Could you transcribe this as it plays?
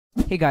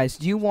Hey guys,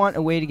 do you want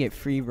a way to get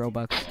free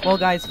Robux? Well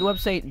guys, the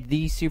website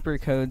The Super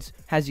Codes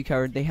has you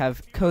covered. They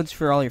have codes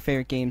for all your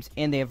favorite games,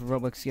 and they have a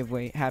Robux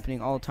giveaway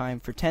happening all the time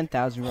for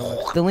 10,000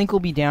 Robux. The link will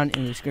be down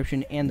in the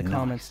description and the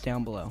comments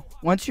down below.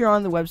 Once you're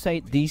on the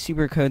website,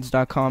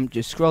 thesupercodes.com,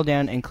 just scroll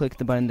down and click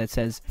the button that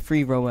says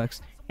free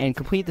Robux and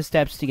complete the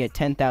steps to get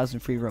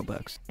 10,000 free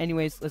Robux.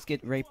 Anyways, let's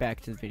get right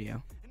back to the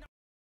video.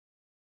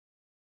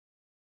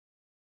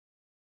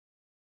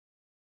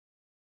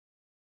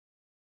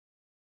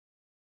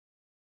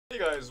 Hey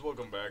guys,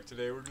 welcome back.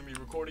 Today we're going to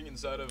be recording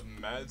inside of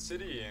Mad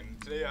City,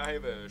 and today I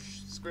have a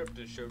script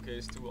to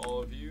showcase to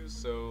all of you.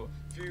 So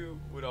if you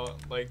would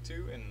like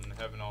to and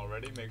haven't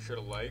already, make sure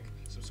to like,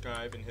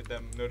 subscribe, and hit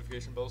that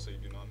notification bell so you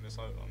do not miss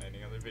out on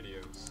any other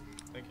videos.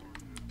 Thank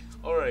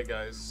you. Alright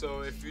guys,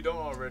 so if you don't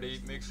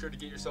already, make sure to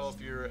get yourself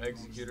your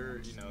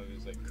executor. You know,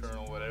 there's like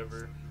kernel,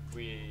 whatever.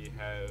 We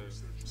have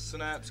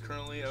Snaps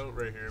currently out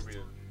right here. We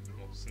have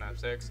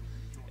Snaps X,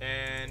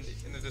 and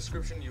in the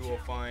description you will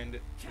find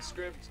the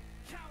script.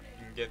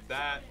 You can get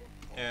that,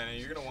 and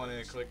you're gonna want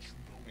to click,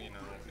 you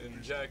know,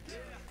 inject,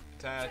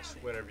 attach,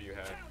 whatever you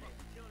have.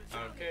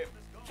 Okay,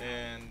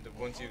 and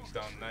once you've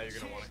done that, you're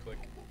gonna want to click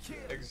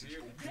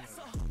execute.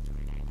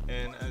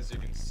 And as you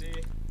can see,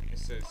 it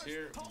says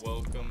here,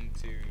 welcome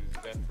to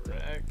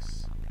Zephyr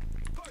X.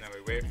 Now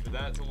we wait for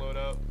that to load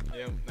up.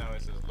 Yep, now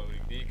it says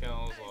loading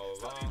decals, blah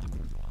blah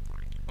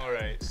blah.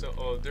 Alright,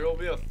 so there will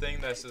be a thing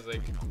that says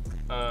like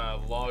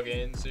log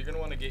in, so you're gonna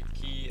want to get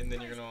key, and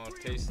then you're gonna want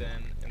to paste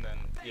in, and then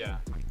yeah.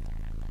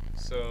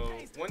 So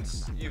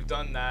once you've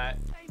done that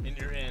and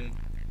you're in,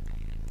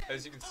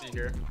 as you can see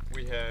here,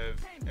 we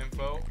have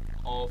info,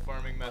 all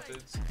farming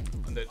methods,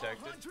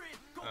 undetected.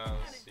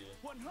 Let's see.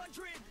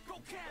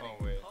 Oh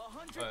wait,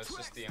 it's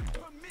just the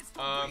info.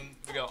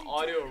 We got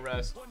audio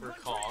arrest for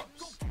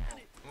cops.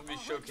 We'll be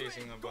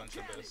showcasing a bunch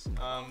of this.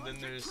 Then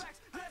there's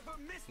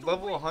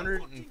level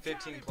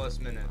 115 plus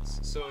minutes.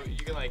 So you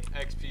can like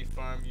XP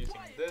farm using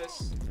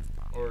this,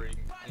 or you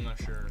can, I'm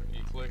not sure,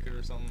 you click it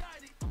or something.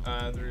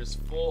 There's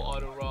full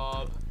auto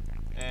rob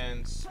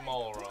and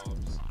small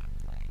robs.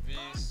 V,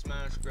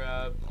 smash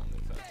grab, only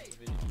fast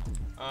V.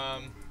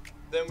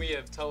 Then we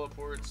have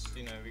teleports.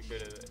 You know, we go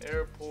to the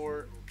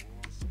airport,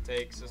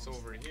 takes us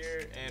over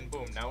here, and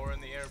boom, now we're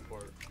in the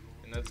airport.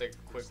 And that's like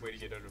a quick way to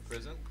get out of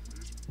prison.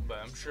 But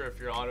I'm sure if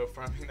you're auto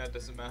farming, that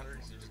doesn't matter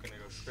because you're just gonna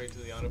go straight to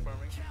the auto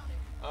farming.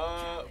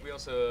 We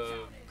also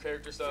have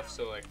character stuff,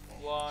 so like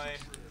fly.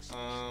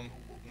 I'm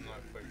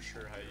not quite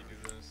sure how you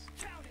do this.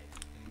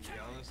 To be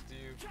honest with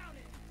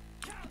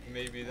you,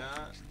 maybe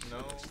that,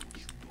 no,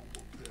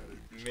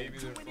 maybe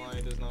the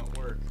fly does not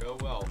work. Oh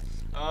well.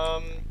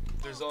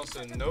 There's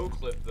also no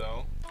clip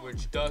though,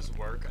 which does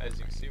work. As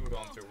you can see, we're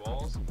going through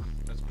walls.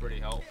 That's pretty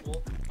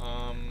helpful.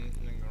 I'm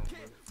gonna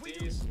remove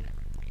these.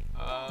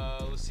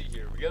 Let's see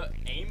here. We got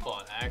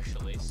aimbot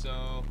actually.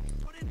 So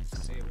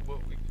let's see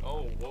what we.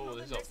 Oh, whoa!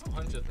 There's a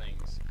bunch of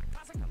things.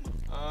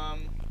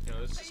 You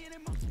know, it's just,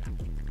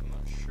 I'm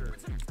not sure.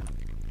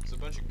 There's a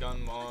bunch of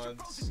gun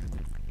mods.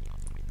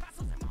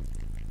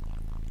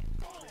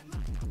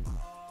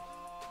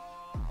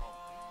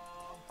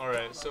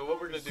 Alright, so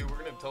what we're gonna do, we're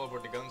gonna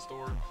teleport to gun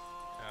store,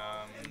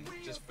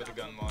 just for the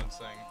gun mods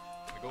thing.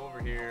 We go over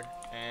here,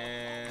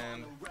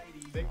 and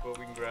I think what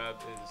we can grab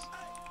is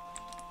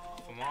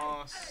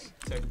FAMAS,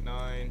 Tech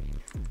 9,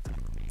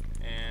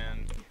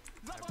 and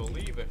I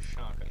believe a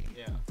shotgun,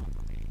 yeah.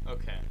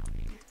 Okay.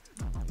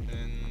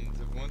 And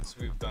once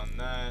we've done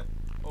that,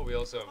 oh, we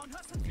also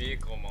have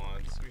vehicle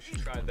mods. We should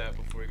try that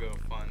before we go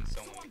find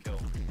someone to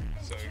kill.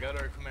 So we got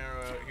our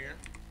Camaro out here.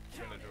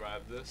 We're gonna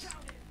drive this.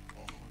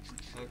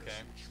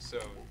 Okay, so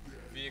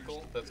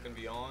vehicle, that's gonna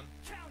be on.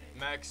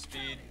 Max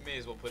speed, may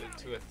as well put it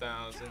to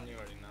 1,000. You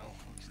already know.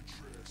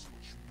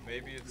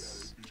 Maybe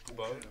it's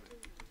bugged.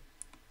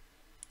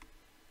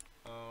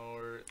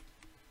 Or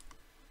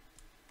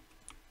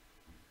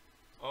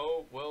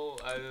oh well,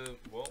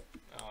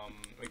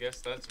 I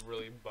guess that's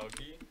really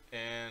buggy.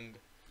 And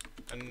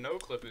a no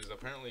clip is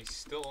apparently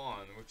still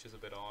on, which is a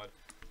bit odd.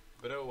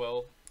 But oh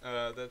well,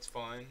 that's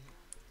fine.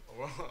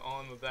 We're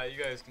on with that.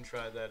 You guys can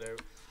try that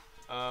out.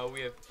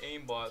 We have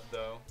aimbot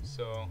though,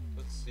 so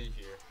let's see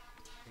here.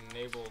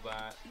 Enable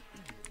that.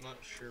 I'm not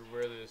sure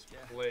where there's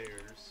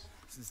players,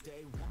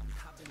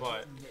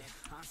 but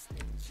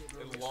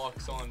it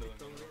locks onto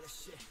them.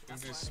 We can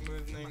do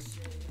smoothing,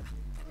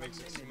 makes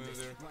it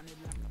smoother.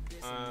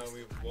 We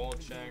have wall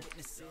check.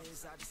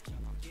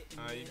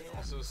 You can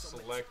also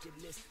select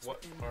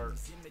what part.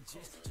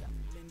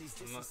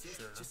 I'm not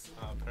sure.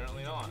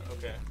 Apparently not.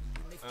 Okay.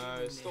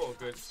 It's still a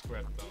good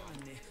script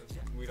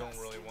though. We don't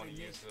really want to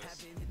use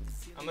this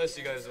unless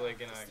you guys are like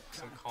in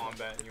some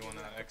combat and you want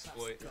to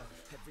exploit.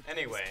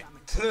 Anyway,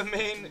 to the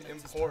main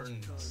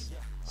importance.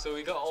 So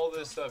we got all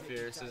this stuff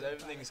here. It says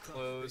everything's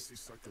closed.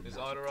 There's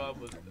auto rob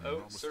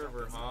without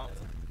server hop.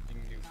 You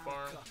can do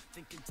farm,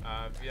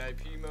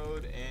 VIP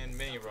mode, and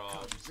mini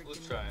robs.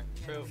 Let's try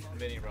out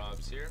mini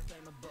robs here.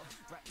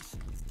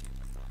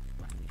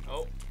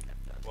 Oh,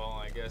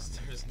 well, I guess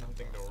there's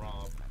nothing to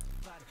rob,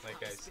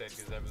 like I said,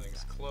 because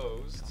everything's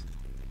closed.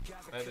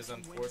 That is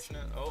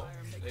unfortunate. Oh,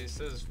 it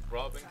says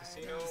robbing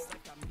casino.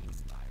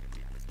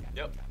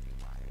 Yep.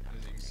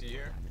 As you can see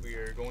here, we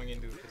are going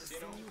into a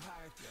casino. And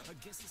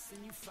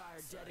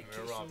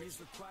we're robbing.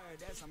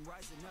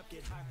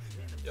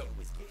 Yep.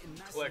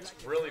 Collects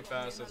really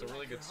fast. That's a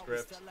really good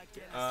script. You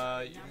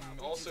can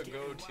also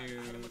go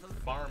to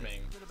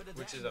farming,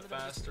 which is a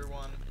faster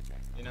one.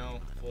 You know,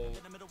 full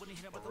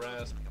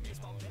arrest. You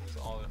know, there's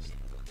all this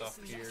stuff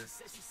here.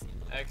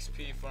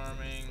 XP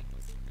farming.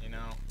 You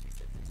know.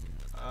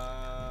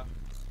 Not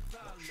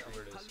sure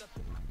where it is.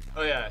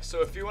 Oh yeah,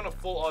 so if you want a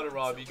full auto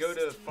rob, you go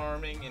to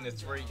farming and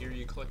it's right here,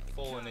 you click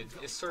full and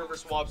it server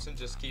swaps and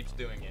just keeps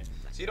doing it.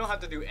 So you don't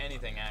have to do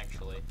anything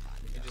actually.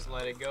 You just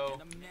let it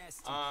go.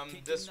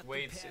 This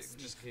waits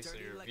just in case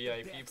you're a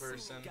VIP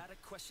person.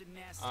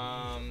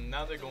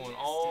 Now they're going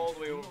all the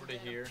way over to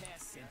here.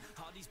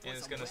 And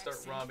it's gonna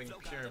start robbing the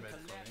pyramid for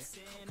me.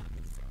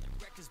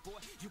 Which is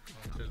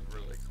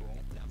really cool.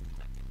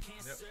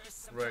 Yep,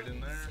 right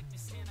in there.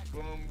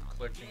 Boom,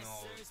 collecting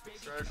all of the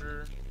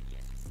treasure.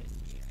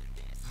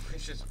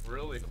 It's just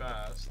really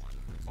fast.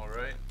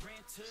 Alright,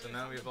 so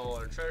now we have all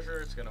our treasure.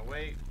 It's gonna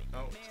wait.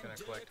 Oh, it's gonna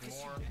collect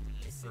more.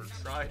 Or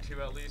try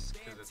to at least,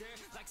 because it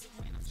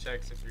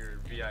checks if you're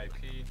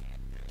VIP.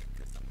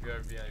 If you are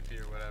VIP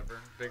or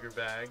whatever. Bigger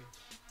bag.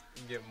 You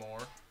can get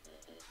more.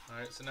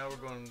 Alright, so now we're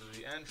going to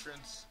the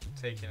entrance,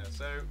 taking us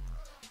out.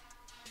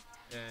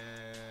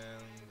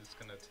 And it's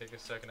gonna take a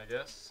second, I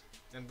guess.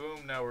 And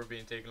boom, now we're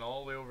being taken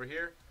all the way over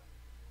here.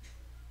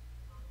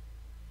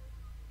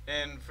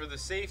 And for the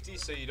safety,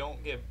 so you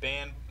don't get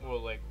banned or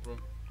like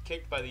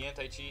kicked by the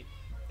anti-cheat,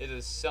 it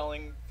is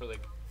selling for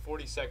like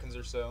 40 seconds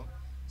or so.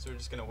 So we're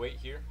just gonna wait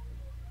here,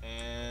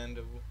 and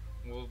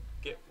we'll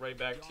get right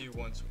back to you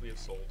once we have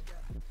sold.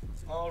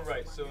 All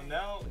right, so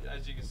now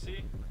as you can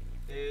see,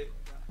 it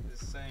is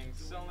saying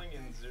selling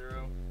in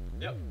 0.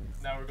 Yep.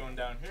 Now we're going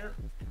down here,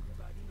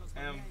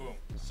 and boom,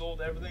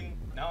 sold everything.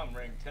 Now I'm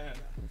rank 10.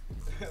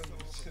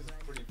 Which is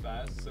pretty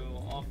fast. So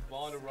off of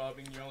auto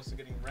robbing, you're also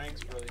getting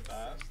ranks really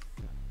fast.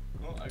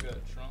 Oh, I got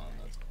a Tron,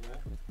 that's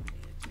cool.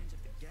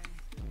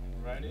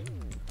 Alrighty.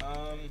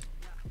 I'm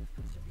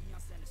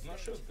not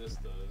sure what this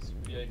does.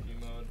 VIP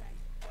mode.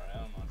 Alright,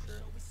 I'm not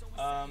sure.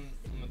 I'm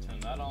gonna turn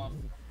that off.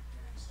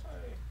 Let's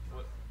try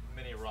what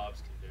mini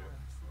robs can do.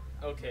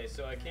 Okay,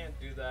 so I can't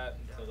do that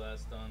until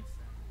that's done.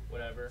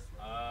 Whatever.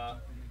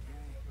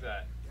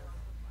 That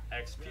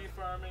XP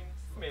farming.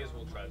 May as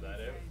well try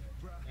that out.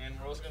 And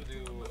we're also gonna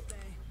do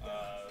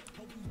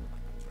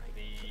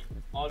the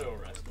auto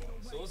arrest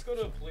one. So let's go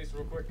to police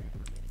real quick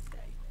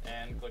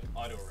and click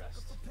auto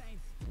arrest.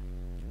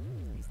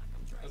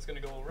 That's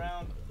gonna go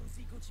around,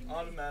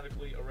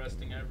 automatically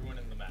arresting everyone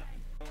in the map.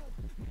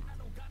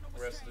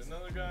 Arrested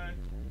another guy,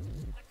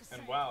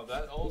 and wow,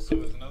 that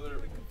also is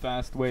another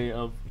fast way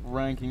of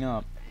ranking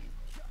up.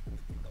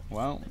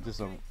 Well,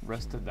 just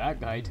arrested that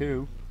guy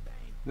too.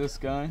 This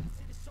guy,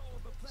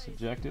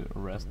 subjected,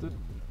 arrested,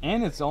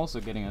 and it's also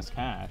getting us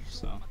cash.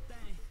 So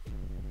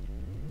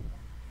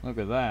look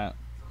at that.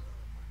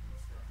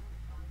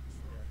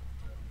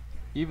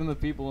 Even the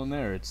people in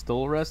there, it's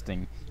still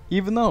arresting.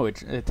 Even though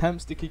it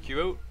attempts to kick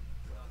you out,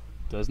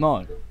 does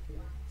not.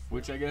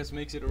 Which I guess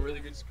makes it a really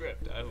good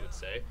script, I would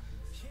say.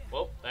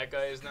 Well, that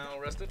guy is now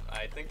arrested.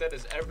 I think that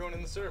is everyone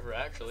in the server,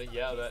 actually.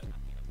 Yeah, that...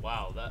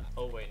 Wow, that...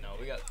 Oh, wait, no.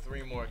 We got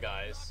 3 more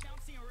guys.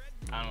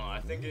 I don't know.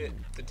 I think it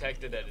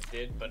detected that it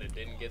did, but it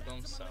didn't get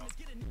them, so...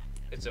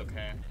 It's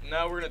okay.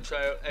 Now we're going to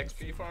try out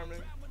XP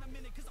farming.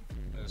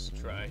 Let's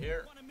try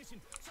here.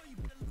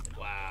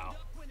 Wow.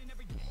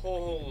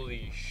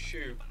 Holy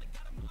shoot.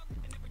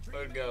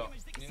 Where'd it go?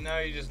 Now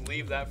you just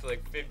leave that for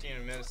like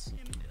 15 minutes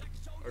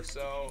or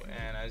so,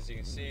 and as you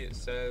can see, it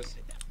says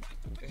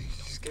he's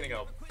just getting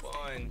a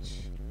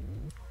bunch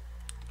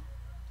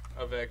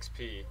of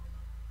XP.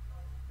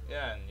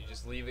 Yeah, and you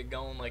just leave it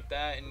going like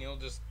that, and you'll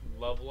just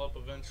level up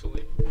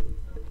eventually.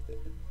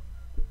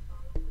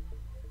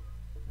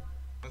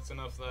 That's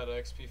enough of that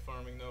XP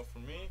farming though for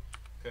me,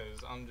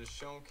 because I'm just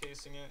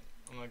showcasing it.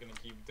 I'm not going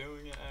to keep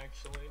doing it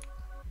actually.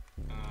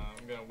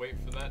 I'm gonna wait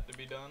for that to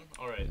be done.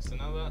 Alright, so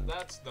now that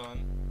that's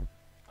done,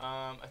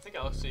 I think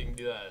also you can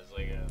do that as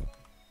like a...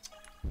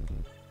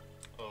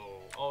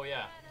 Oh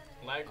yeah,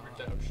 lag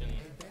reduction.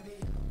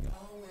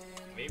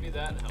 Maybe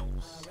that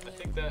helps. I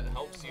think that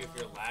helps you if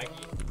you're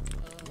laggy.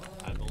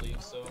 I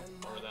believe so.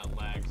 Or that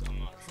lags, I'm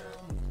not sure.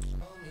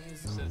 It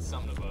said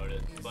something about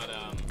it. But,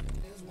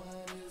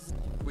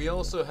 we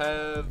also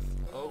have...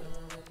 Oh,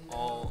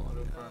 all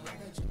auto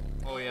farming.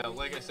 Oh yeah,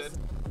 like I said,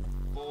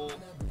 full...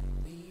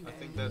 I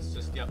think that's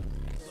just, yep,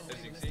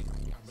 as you can see,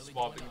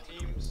 swapping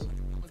teams,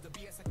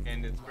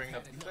 and it's bringing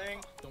up the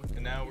thing,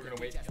 and now we're going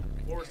to wait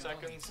 4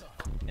 seconds,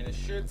 and it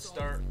should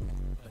start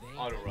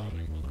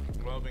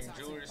robbing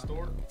jewelry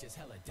store,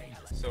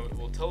 so it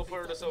will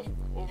teleport us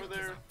over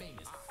there,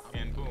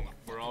 and boom,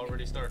 we're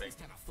already starting.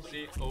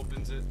 See, it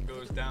opens it,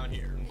 goes down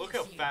here, and look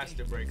how fast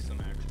it breaks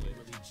them actually.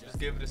 Just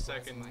give it a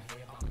second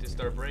to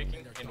start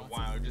breaking, and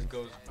wow, it just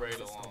goes right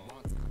along.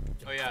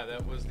 Oh yeah,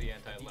 that was the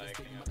anti-lag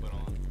thing I put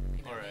on.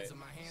 Alright,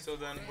 so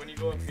then when you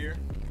go up here,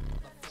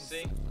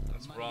 see,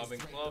 that's robbing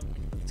club.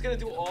 It's gonna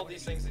do all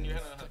these things, and you're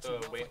gonna have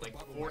to wait like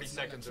 40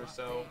 seconds or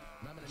so,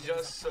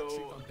 just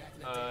so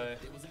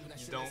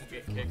you don't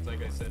get kicked,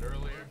 like I said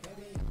earlier.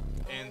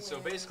 And so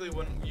basically,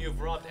 when you've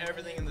robbed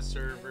everything in the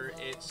server,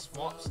 it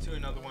swaps to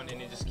another one,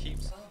 and it just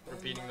keeps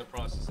repeating the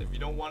process. If you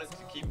don't want it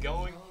to keep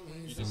going,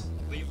 you just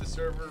leave the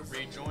server,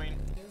 rejoin,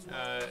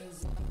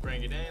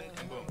 bring it in,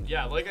 and boom.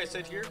 Yeah, like I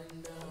said here,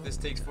 this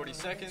takes 40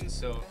 seconds,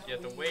 so you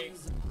have to wait,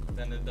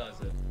 then it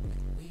does it.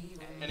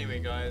 Anyway,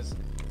 guys,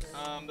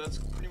 that's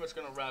pretty much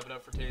gonna wrap it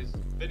up for today's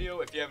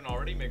video. If you haven't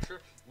already, make sure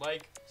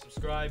like,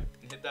 subscribe,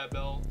 and hit that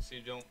bell so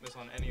you don't miss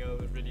on any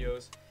other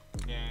videos.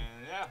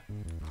 And yeah,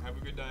 have a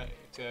good day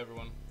to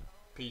everyone.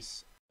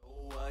 Peace.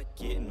 What,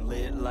 getting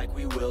lit like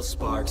we will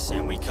sparks,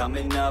 and we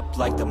coming up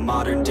like the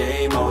modern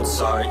day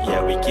Mozart.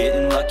 Yeah, we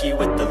getting lucky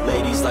with the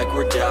ladies like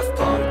we're Daft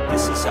Punk.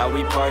 This is how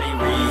we party,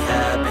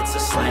 rehab, it's a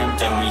slam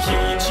dunk. And we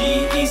hear you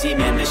G-Eazy,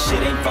 man, this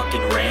shit ain't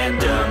fucking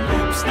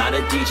random. Oops, not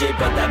a DJ,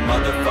 but that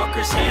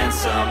motherfucker's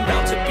handsome.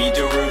 About to be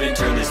Darude and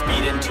turn this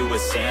beat into a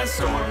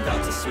sandstorm.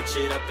 About to switch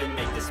it up and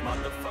make this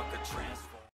motherfucker transform.